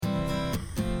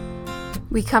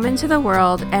We come into the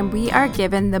world and we are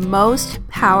given the most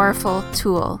powerful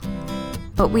tool,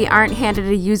 but we aren't handed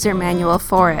a user manual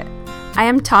for it. I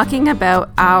am talking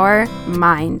about our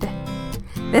mind.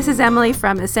 This is Emily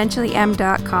from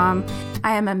EssentiallyM.com.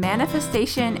 I am a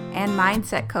manifestation and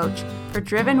mindset coach for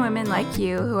driven women like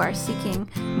you who are seeking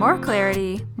more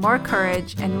clarity, more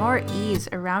courage, and more ease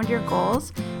around your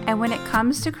goals, and when it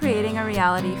comes to creating a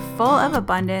reality full of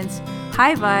abundance,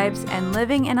 high vibes, and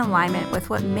living in alignment with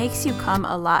what makes you come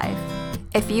alive.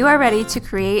 If you are ready to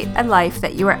create a life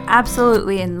that you are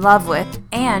absolutely in love with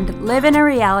and live in a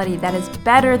reality that is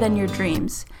better than your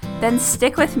dreams, then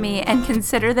stick with me and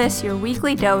consider this your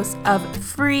weekly dose of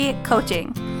free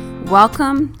coaching.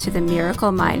 Welcome to the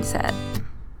Miracle Mindset.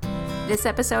 This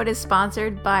episode is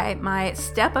sponsored by my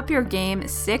Step Up Your Game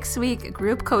 6-week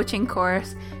group coaching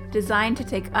course designed to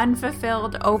take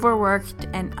unfulfilled, overworked,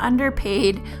 and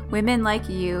underpaid women like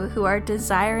you who are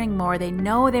desiring more. They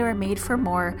know they were made for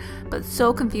more, but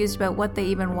so confused about what they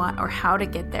even want or how to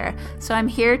get there. So I'm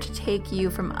here to take you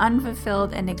from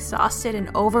unfulfilled and exhausted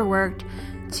and overworked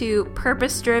to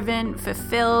purpose-driven,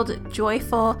 fulfilled,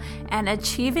 joyful, and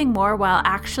achieving more while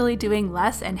actually doing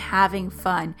less and having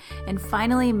fun, and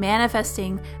finally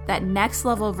manifesting that next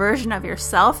level version of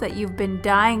yourself that you've been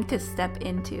dying to step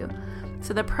into.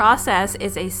 So the process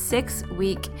is a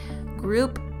 6-week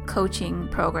group coaching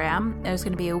program. There's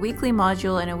going to be a weekly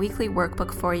module and a weekly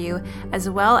workbook for you, as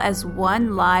well as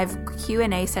one live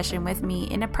Q&A session with me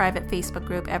in a private Facebook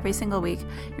group every single week.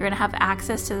 You're going to have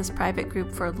access to this private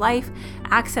group for life,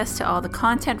 access to all the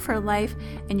content for life,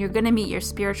 and you're going to meet your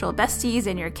spiritual besties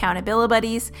and your accountability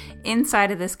buddies inside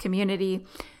of this community.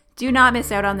 Do not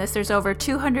miss out on this. There's over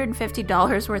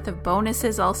 $250 worth of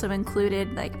bonuses also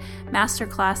included, like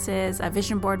masterclasses, a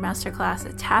vision board masterclass,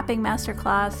 a tapping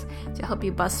masterclass to help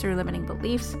you bust through limiting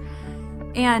beliefs.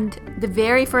 And the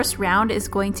very first round is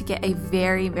going to get a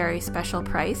very, very special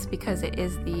price because it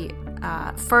is the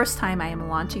first time I am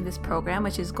launching this program,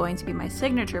 which is going to be my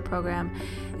signature program.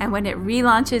 And when it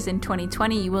relaunches in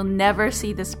 2020, you will never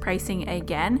see this pricing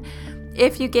again.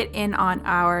 If you get in on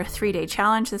our 3-day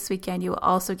challenge this weekend, you will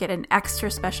also get an extra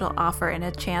special offer and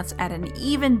a chance at an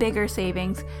even bigger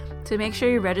savings. So make sure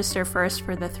you register first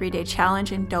for the 3-day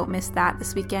challenge and don't miss that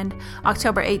this weekend,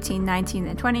 October 18, 19,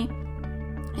 and 20.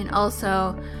 And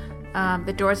also,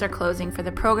 the doors are closing for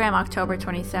the program October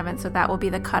 27th, so that will be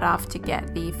the cutoff to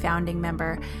get the founding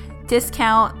member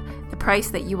discount, the price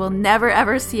that you will never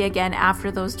ever see again after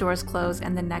those doors close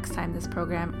and the next time this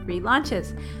program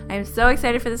relaunches. I am so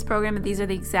excited for this program, and these are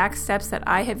the exact steps that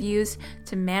I have used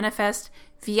to manifest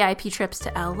VIP trips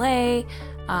to LA,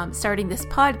 starting this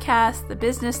podcast, the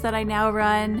business that I now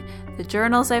run, the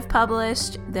journals I've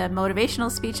published, the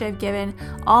motivational speech I've given.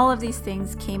 All of these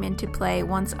things came into play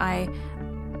once I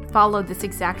followed this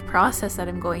exact process that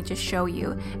I'm going to show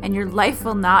you, and your life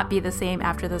will not be the same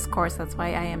after this course. That's why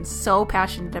I am so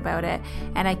passionate about it,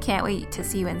 and I can't wait to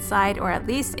see you inside, or at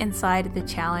least inside the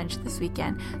challenge this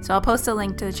weekend. So I'll post a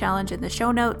link to the challenge in the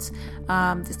show notes.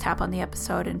 Just tap on the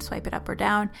episode and swipe it up or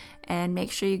down, and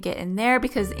make sure you get in there,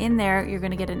 because in there you're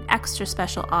going to get an extra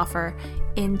special offer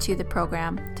into the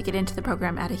program to get into the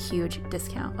program at a huge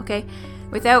discount. Okay,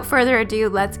 without further ado,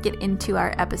 let's get into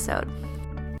our episode.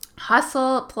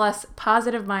 Hustle plus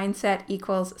positive mindset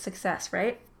equals success,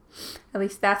 right? At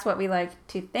least that's what we like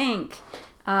to think,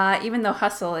 even though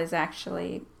hustle is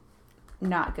actually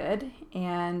not good.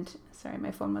 And sorry,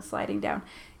 my phone was sliding down.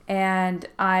 And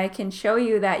I can show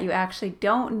you that you actually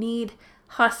don't need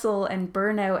hustle and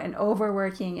burnout and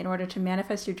overworking in order to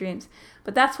manifest your dreams.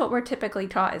 But that's what we're typically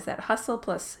taught, is that hustle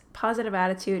plus positive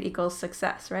attitude equals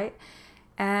success, right?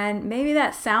 And maybe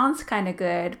that sounds kind of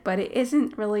good, but it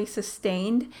isn't really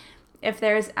sustained if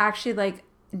there's actually like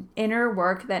inner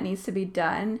work that needs to be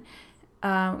done,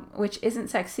 which isn't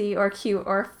sexy or cute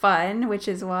or fun, which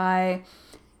is why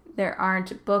there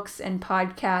aren't books and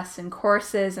podcasts and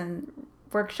courses and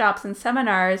workshops and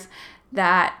seminars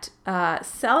that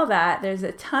sell that. There's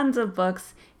tons of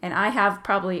books, and I have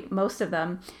probably most of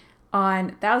them,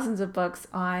 on thousands of books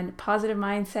on positive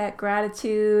mindset,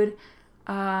 gratitude,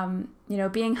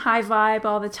 being high vibe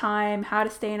all the time, how to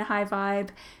stay in a high vibe,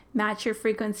 match your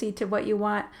frequency to what you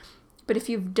want. But if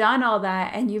you've done all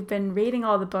that and you've been reading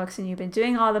all the books and you've been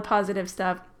doing all the positive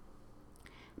stuff,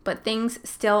 but things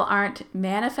still aren't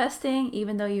manifesting,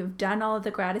 even though you've done all of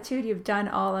the gratitude, you've done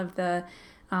all of the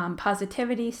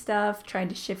positivity stuff, trying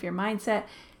to shift your mindset,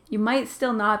 you might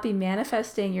still not be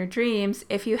manifesting your dreams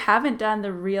if you haven't done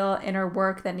the real inner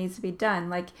work that needs to be done.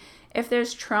 Like if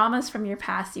there's traumas from your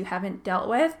past you haven't dealt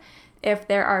with, if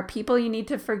there are people you need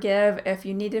to forgive, if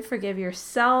you need to forgive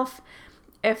yourself,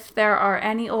 if there are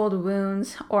any old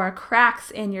wounds or cracks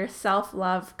in your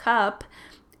self-love cup,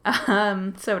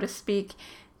 so to speak,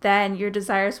 then your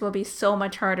desires will be so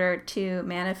much harder to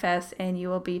manifest and you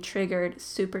will be triggered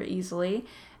super easily.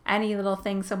 Any little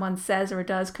thing someone says or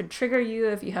does could trigger you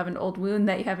if you have an old wound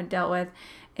that you haven't dealt with.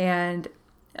 And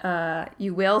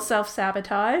you will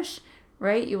self-sabotage,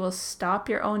 right? You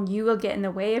will get in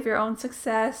the way of your own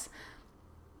success.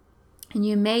 And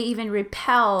you may even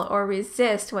repel or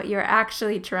resist what you're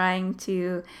actually trying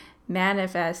to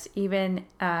manifest, even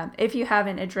if you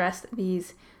haven't addressed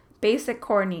these basic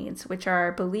core needs, which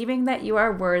are believing that you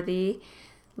are worthy,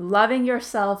 loving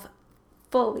yourself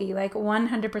fully, like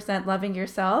 100% loving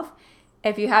yourself.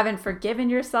 If you haven't forgiven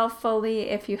yourself fully,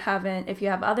 if you have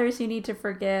others you need to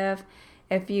forgive,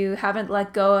 if you haven't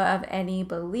let go of any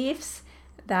beliefs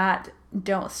that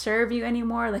don't serve you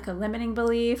anymore, like a limiting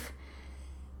belief.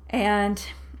 And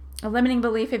a limiting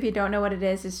belief, if you don't know what it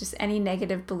is just any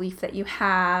negative belief that you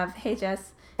have, hey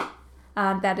Jess,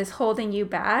 that is holding you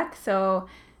back. So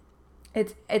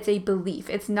it's a belief.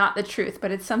 It's not the truth,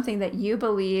 but it's something that you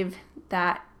believe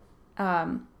that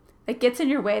gets in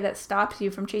your way, that stops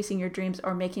you from chasing your dreams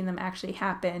or making them actually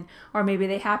happen. Or maybe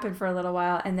they happen for a little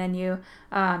while and then you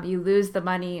lose the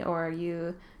money or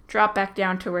you drop back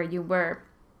down to where you were.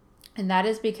 And that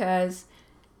is because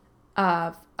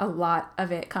a lot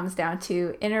of it comes down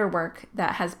to inner work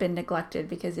that has been neglected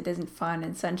because it isn't fun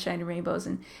and sunshine and rainbows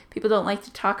and people don't like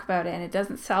to talk about it and it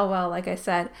doesn't sell well, like I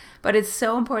said. But it's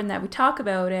so important that we talk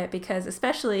about it because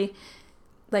especially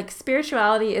like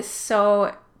spirituality is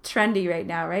so trendy right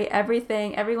now, right?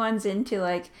 Everyone's into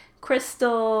like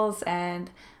crystals and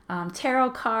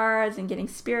tarot cards and getting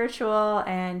spiritual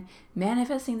and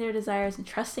manifesting their desires and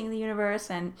trusting the universe.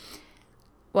 And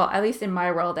well, at least in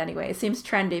my world anyway, it seems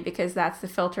trendy because that's the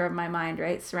filter of my mind,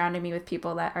 right? Surrounding me with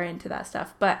people that are into that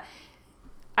stuff. But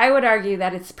I would argue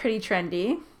that it's pretty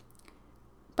trendy,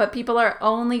 but people are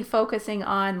only focusing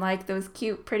on like those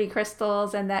cute, pretty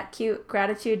crystals and that cute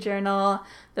gratitude journal,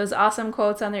 those awesome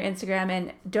quotes on their Instagram.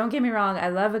 And don't get me wrong, I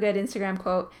love a good Instagram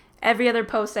quote. Every other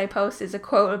post I post is a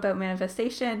quote about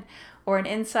manifestation or an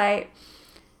insight.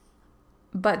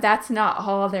 But that's not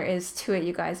all there is to it,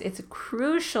 you guys. It's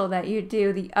crucial that you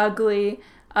do the ugly,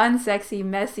 unsexy,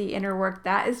 messy inner work.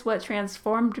 That is what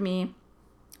transformed me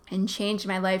and changed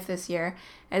my life this year,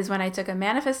 is when I took a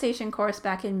manifestation course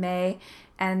back in May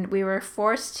and we were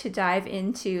forced to dive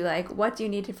into like, what do you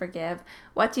need to forgive?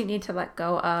 What do you need to let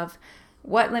go of?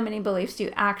 What limiting beliefs do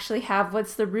you actually have?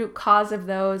 What's the root cause of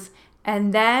those?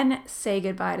 And then say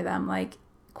goodbye to them, like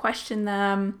question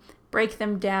them, break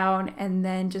them down, and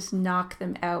then just knock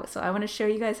them out. So I want to show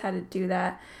you guys how to do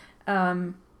that.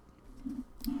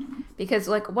 Because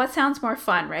like, what sounds more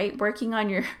fun, right? Working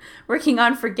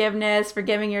on forgiveness,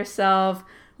 forgiving yourself,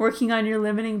 working on your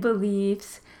limiting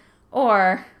beliefs,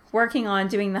 or working on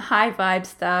doing the high vibe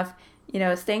stuff,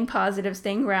 staying positive,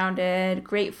 staying grounded,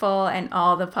 grateful, and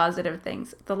all the positive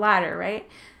things. The latter, right?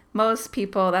 That's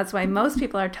why most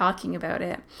people are talking about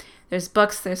it. There's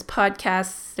books, there's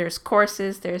podcasts, there's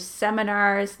courses, there's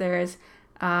seminars, there's,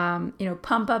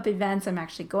 pump up events. I'm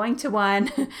actually going to one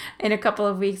in a couple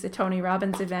of weeks, a Tony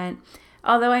Robbins event.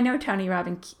 Although I know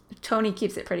Tony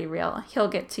keeps it pretty real. He'll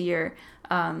get to your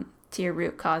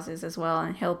root causes as well,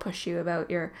 and he'll push you about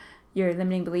your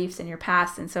limiting beliefs and your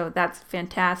past. And so that's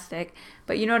fantastic.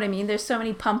 But you know what I mean? There's so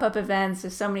many pump up events.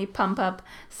 There's so many pump up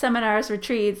seminars,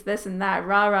 retreats, this and that,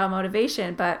 rah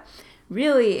motivation. But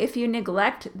really, if you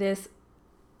neglect this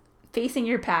facing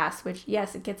your past, which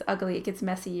yes, it gets ugly, it gets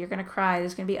messy, you're going to cry,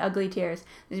 there's going to be ugly tears,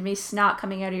 there's going to be snot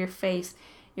coming out of your face,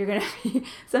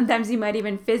 sometimes you might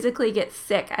even physically get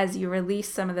sick as you release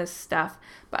some of this stuff.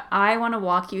 But I want to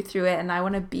walk you through it, and I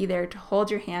want to be there to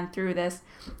hold your hand through this,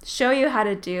 show you how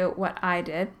to do what I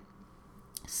did.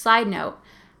 Side note,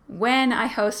 when I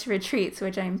host retreats,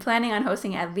 which I'm planning on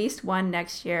hosting at least one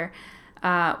next year,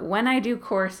 when I do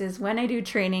courses, when I do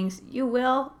trainings, you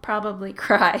will probably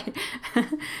cry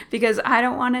because I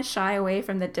don't want to shy away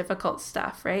from the difficult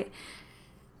stuff, right?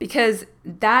 Because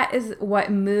that is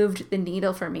what moved the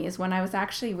needle for me, is when I was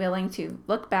actually willing to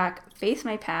look back, face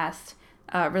my past,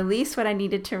 release what I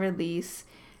needed to release,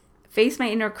 face my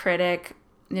inner critic,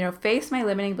 face my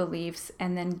limiting beliefs,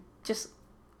 and then just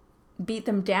beat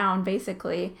them down,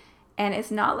 basically. And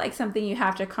it's not like something you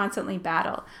have to constantly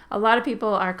battle. A lot of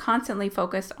people are constantly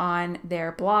focused on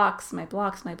their blocks, my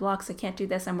blocks, I can't do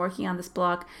this, I'm working on this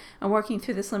block, I'm working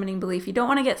through this limiting belief. You don't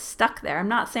want to get stuck there. I'm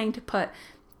not saying to put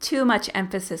too much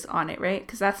emphasis on it, right?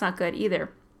 Because that's not good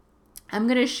either. I'm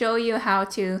going to show you how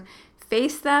to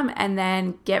face them and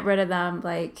then get rid of them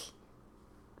like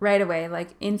right away, like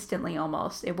instantly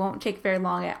almost. It won't take very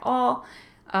long at all.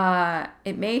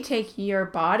 It may take your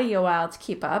body a while to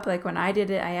keep up. Like when I did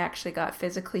it, I actually got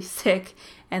physically sick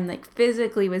and like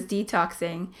physically was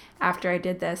detoxing after I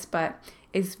did this, but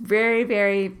it's very,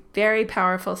 very, very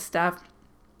powerful stuff.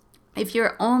 If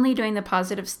you're only doing the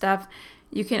positive stuff,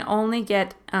 you can only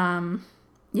get,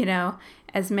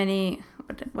 as many,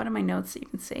 what are my notes that you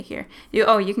can say here?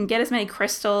 You can get as many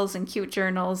crystals and cute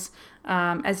journals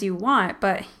as you want,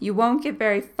 but you won't get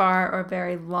very far or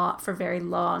for very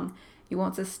long. You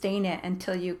won't sustain it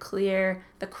until you clear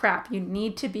the crap. You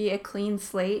need to be a clean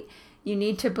slate. You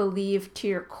need to believe to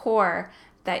your core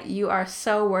that you are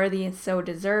so worthy and so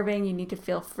deserving. You need to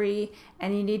feel free,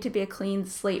 and you need to be a clean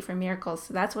slate for miracles.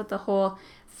 So that's what the whole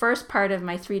first part of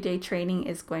my 3-day training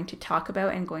is going to talk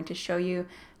about, and going to show you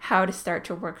how to start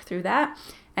to work through that.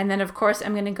 And then, of course,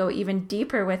 I'm going to go even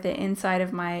deeper with it inside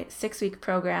of my 6-week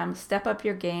program, Step Up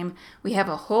Your Game. We have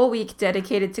a whole week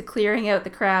dedicated to clearing out the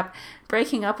crap,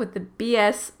 breaking up with the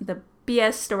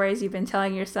BS stories you've been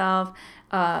telling yourself,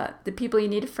 the people you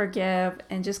need to forgive,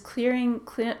 and just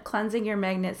cleansing your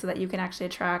magnet so that you can actually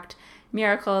attract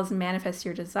miracles and manifest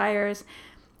your desires.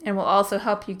 And will also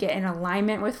help you get in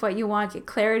alignment with what you want, get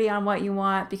clarity on what you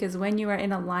want, because when you are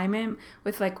in alignment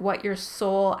with like what your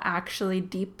soul actually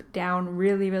deep down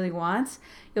really, really wants,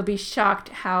 you'll be shocked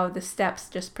how the steps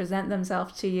just present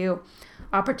themselves to you.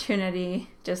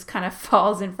 Opportunity just kind of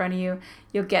falls in front of you.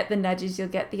 You'll get the nudges, you'll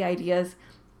get the ideas.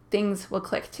 Things will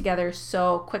click together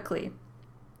so quickly.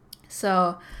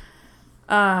 So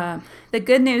the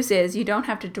good news is you don't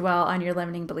have to dwell on your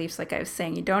limiting beliefs. Like I was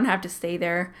saying, you don't have to stay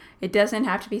there. It doesn't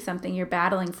have to be something you're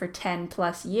battling for 10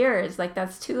 plus years. Like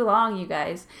that's too long, you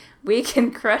guys. We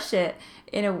can crush it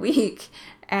in a week.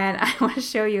 And I want to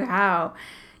show you how.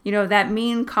 That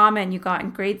mean comment you got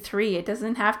in grade 3, it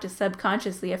doesn't have to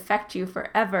subconsciously affect you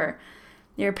forever.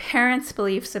 Your parents'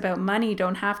 beliefs about money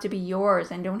don't have to be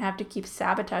yours and don't have to keep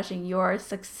sabotaging your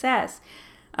success.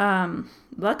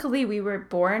 Luckily, we were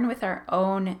born with our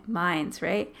own minds,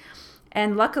 right?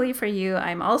 And luckily for you,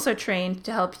 I'm also trained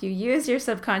to help you use your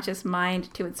subconscious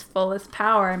mind to its fullest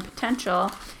power and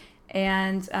potential,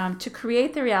 and to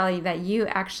create the reality that you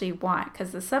actually want,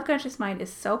 because the subconscious mind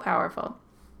is so powerful.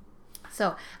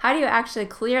 So how do you actually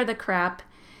clear the crap?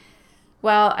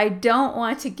 Well, I don't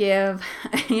want to give,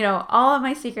 all of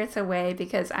my secrets away,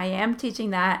 because I am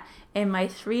teaching that in my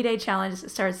 3-day challenge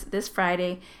that starts this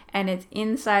Friday, and it's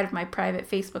inside of my private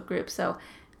Facebook group. So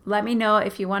let me know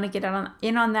if you want to get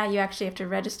in on that. You actually have to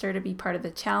register to be part of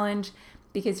the challenge,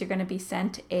 because you're going to be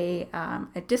sent a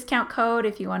discount code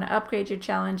if you want to upgrade your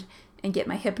challenge and get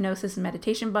my hypnosis and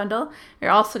meditation bundle.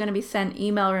 You're also going to be sent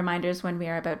email reminders when we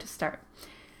are about to start.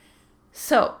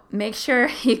 So make sure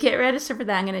you get registered for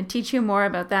that. I'm going to teach you more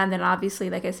about that. And then obviously,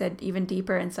 like I said, even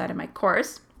deeper inside of my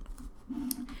course.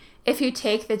 If you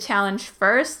take the challenge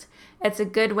first, it's a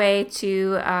good way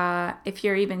to, if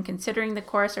you're even considering the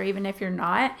course, or even if you're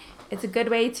not, it's a good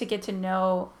way to get to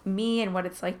know me and what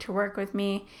it's like to work with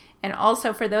me. And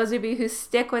also for those of you who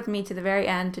stick with me to the very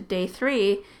end, to day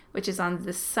 3, which is on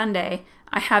this Sunday,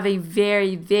 I have a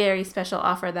very, very special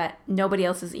offer that nobody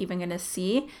else is even going to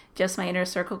see, just my inner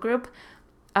circle group,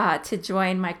 to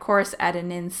join my course at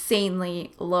an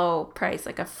insanely low price,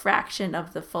 like a fraction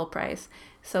of the full price.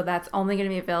 So that's only going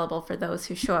to be available for those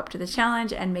who show up to the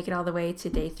challenge and make it all the way to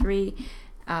day 3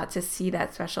 to see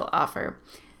that special offer.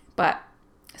 But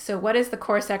so what is the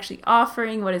course actually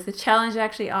offering? What is the challenge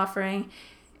actually offering?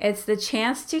 It's the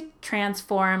chance to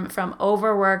transform from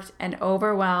overworked and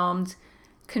overwhelmed,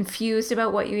 confused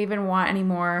about what you even want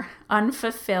anymore,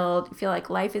 unfulfilled, you feel like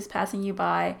life is passing you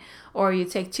by, or you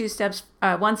take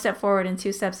 1 step forward and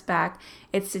 2 steps back.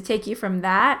 It's to take you from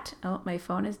that. Oh, my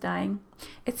phone is dying.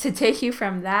 It's to take you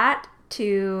from that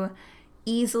to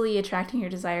easily attracting your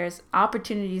desires,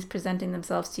 opportunities presenting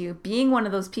themselves to you, being one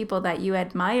of those people that you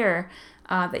admire,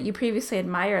 that you previously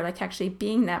admire, like actually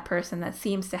being that person that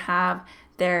seems to have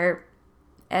their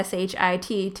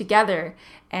SHIT together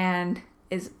and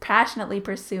is passionately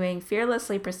pursuing,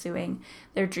 fearlessly pursuing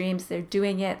their dreams. They're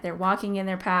doing it. They're walking in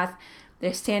their path.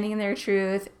 They're standing in their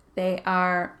truth. They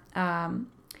are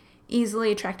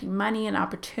easily attracting money and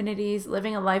opportunities,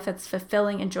 living a life that's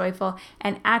fulfilling and joyful,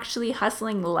 and actually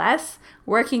hustling less,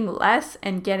 working less,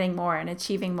 and getting more and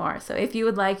achieving more. So if you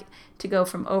would like to go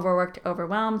from overworked to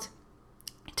overwhelmed,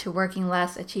 to working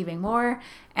less, achieving more,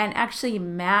 and actually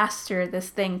master this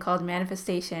thing called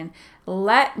manifestation.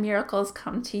 Let miracles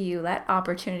come to you. Let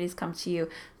opportunities come to you.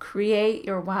 Create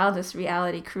your wildest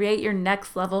reality. Create your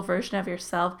next level version of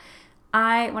yourself.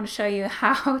 I want to show you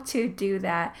how to do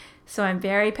that. So I'm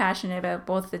very passionate about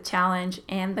both the challenge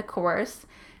and the course.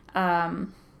 Let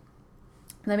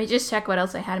me just check what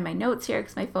else I had in my notes here,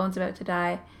 because my phone's about to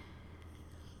die.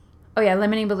 Oh yeah,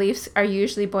 limiting beliefs are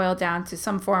usually boiled down to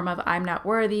some form of I'm not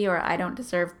worthy, or I don't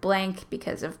deserve blank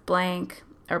because of blank,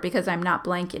 or because I'm not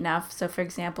blank enough. So for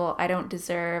example, I don't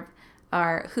deserve,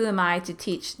 or who am I to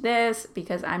teach this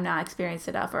because I'm not experienced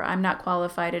enough, or I'm not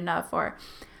qualified enough, or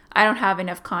I don't have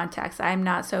enough contacts, I'm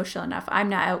not social enough, I'm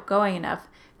not outgoing enough.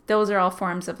 Those are all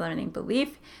forms of limiting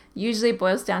belief. Usually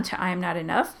boils down to I am not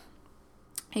enough.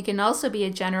 It can also be a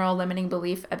general limiting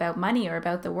belief about money or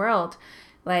about the world.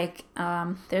 Like,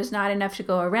 there's not enough to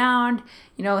go around.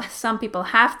 Some people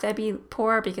have to be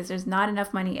poor because there's not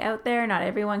enough money out there. Not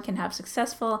everyone can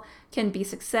be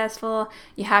successful.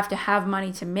 You have to have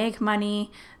money to make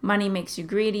money. Money makes you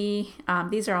greedy.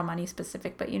 These are all money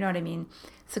specific, but you know what I mean.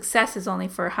 Success is only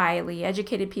for highly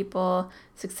educated people.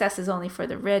 Success is only for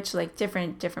the rich, like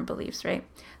different beliefs, right?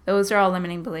 Those are all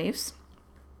limiting beliefs.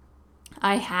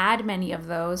 I had many of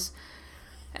those,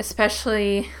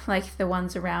 especially like the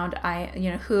ones around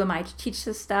who am I to teach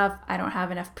this stuff? I don't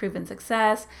have enough proven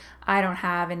success. I don't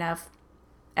have enough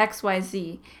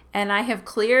XYZ. And I have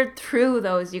cleared through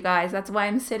those, you guys. That's why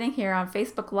I'm sitting here on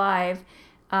Facebook Live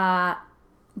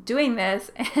doing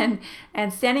this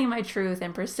and standing my truth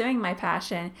and pursuing my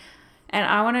passion. And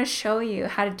I want to show you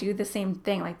how to do the same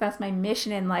thing. Like, that's my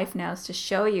mission in life now, is to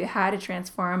show you how to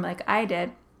transform like I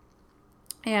did.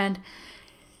 And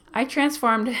I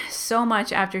transformed so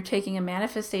much after taking a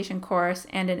manifestation course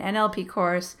and an NLP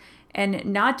course, and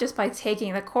not just by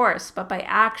taking the course, but by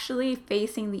actually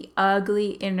facing the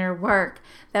ugly inner work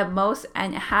that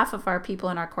half of our people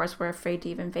in our course were afraid to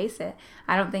even face it.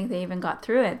 I don't think they even got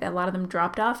through it. A lot of them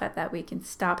dropped off at that week and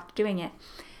stopped doing it.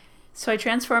 So I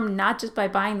transformed not just by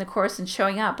buying the course and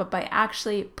showing up, but by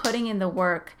actually putting in the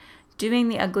work, doing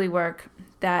the ugly work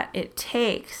that it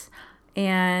takes.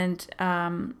 And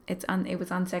it was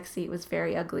unsexy. It was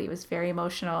very ugly. It was very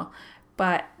emotional.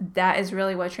 But that is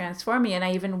really what transformed me. And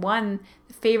I even won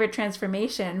the favorite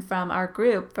transformation from our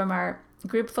group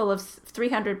full of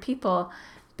 300 people,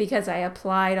 because I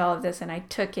applied all of this and I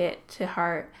took it to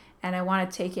heart. And I want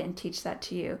to take it and teach that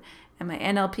to you. And my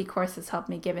NLP course has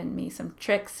given me some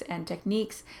tricks and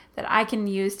techniques that I can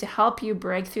use to help you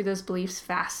break through those beliefs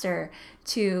faster,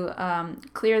 to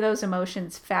clear those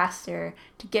emotions faster,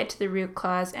 to get to the root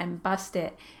cause and bust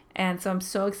it. And so I'm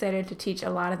so excited to teach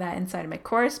a lot of that inside of my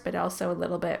course, but also a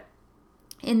little bit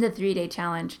in the 3-day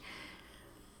challenge.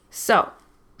 So,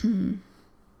 so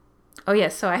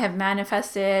I have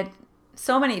manifested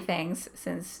so many things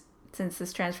since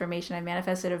this transformation. I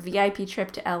manifested a VIP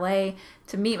trip to LA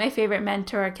to meet my favorite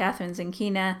mentor, Catherine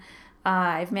Zinkina.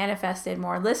 I've manifested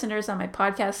more listeners on my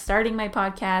podcast, starting my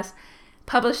podcast,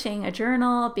 publishing a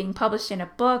journal, being published in a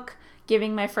book,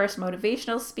 giving my first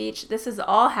motivational speech. This has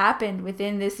all happened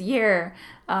within this year,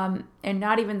 and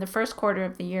not even the first quarter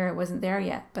of the year. It wasn't there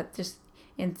yet, but just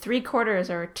in 3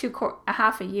 quarters or a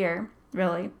half a year,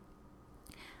 really,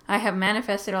 I have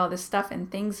manifested all this stuff, and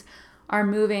things are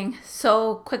moving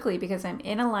so quickly because I'm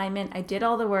in alignment. I did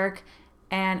all the work,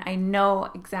 and I know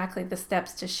exactly the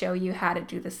steps to show you how to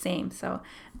do the same. So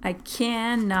I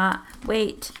cannot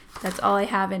wait. That's all I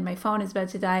have, and my phone is about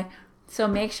to die. So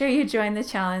make sure you join the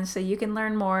challenge so you can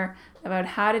learn more about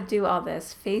how to do all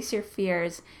this. Face your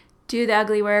fears, do the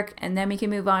ugly work, and then we can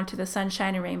move on to the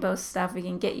sunshine and rainbow stuff. We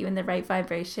can get you in the right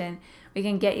vibration. We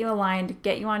can get you aligned,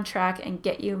 get you on track, and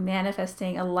get you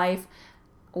manifesting a life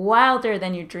wilder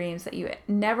than your dreams that you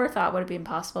never thought would have been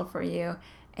possible for you.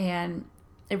 And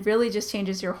it really just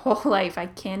changes your whole life. I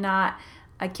cannot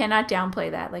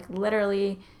downplay that. Like,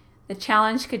 literally, the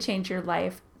challenge could change your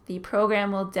life. The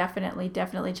program will definitely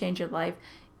change your life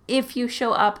if you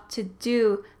show up to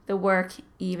do the work,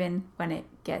 even when it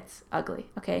gets ugly.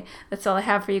 Okay, that's all I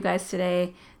have for you guys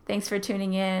today. Thanks for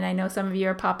tuning in. I know some of you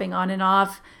are popping on and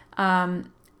off.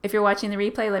 If you're watching the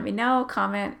replay, let me know.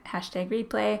 Comment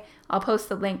 #replay. I'll post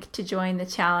the link to join the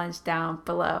challenge down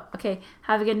below. Okay,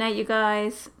 have a good night, you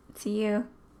guys. See you.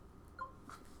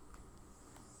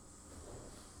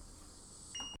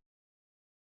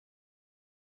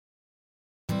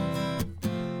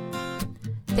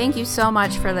 Thank you so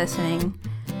much for listening.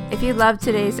 If you loved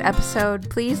today's episode,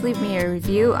 please leave me a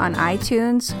review on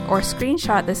iTunes or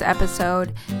screenshot this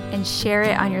episode and share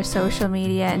it on your social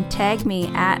media and tag me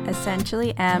at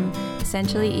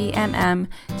EssentiallyEmm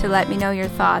to let me know your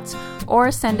thoughts,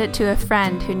 or send it to a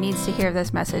friend who needs to hear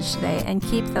this message today, and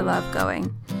keep the love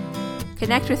going.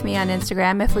 Connect with me on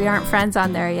Instagram if we aren't friends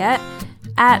on there yet,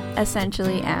 at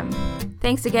EssentiallyEmm.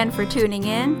 Thanks again for tuning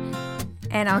in,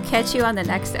 and I'll catch you on the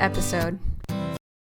next episode.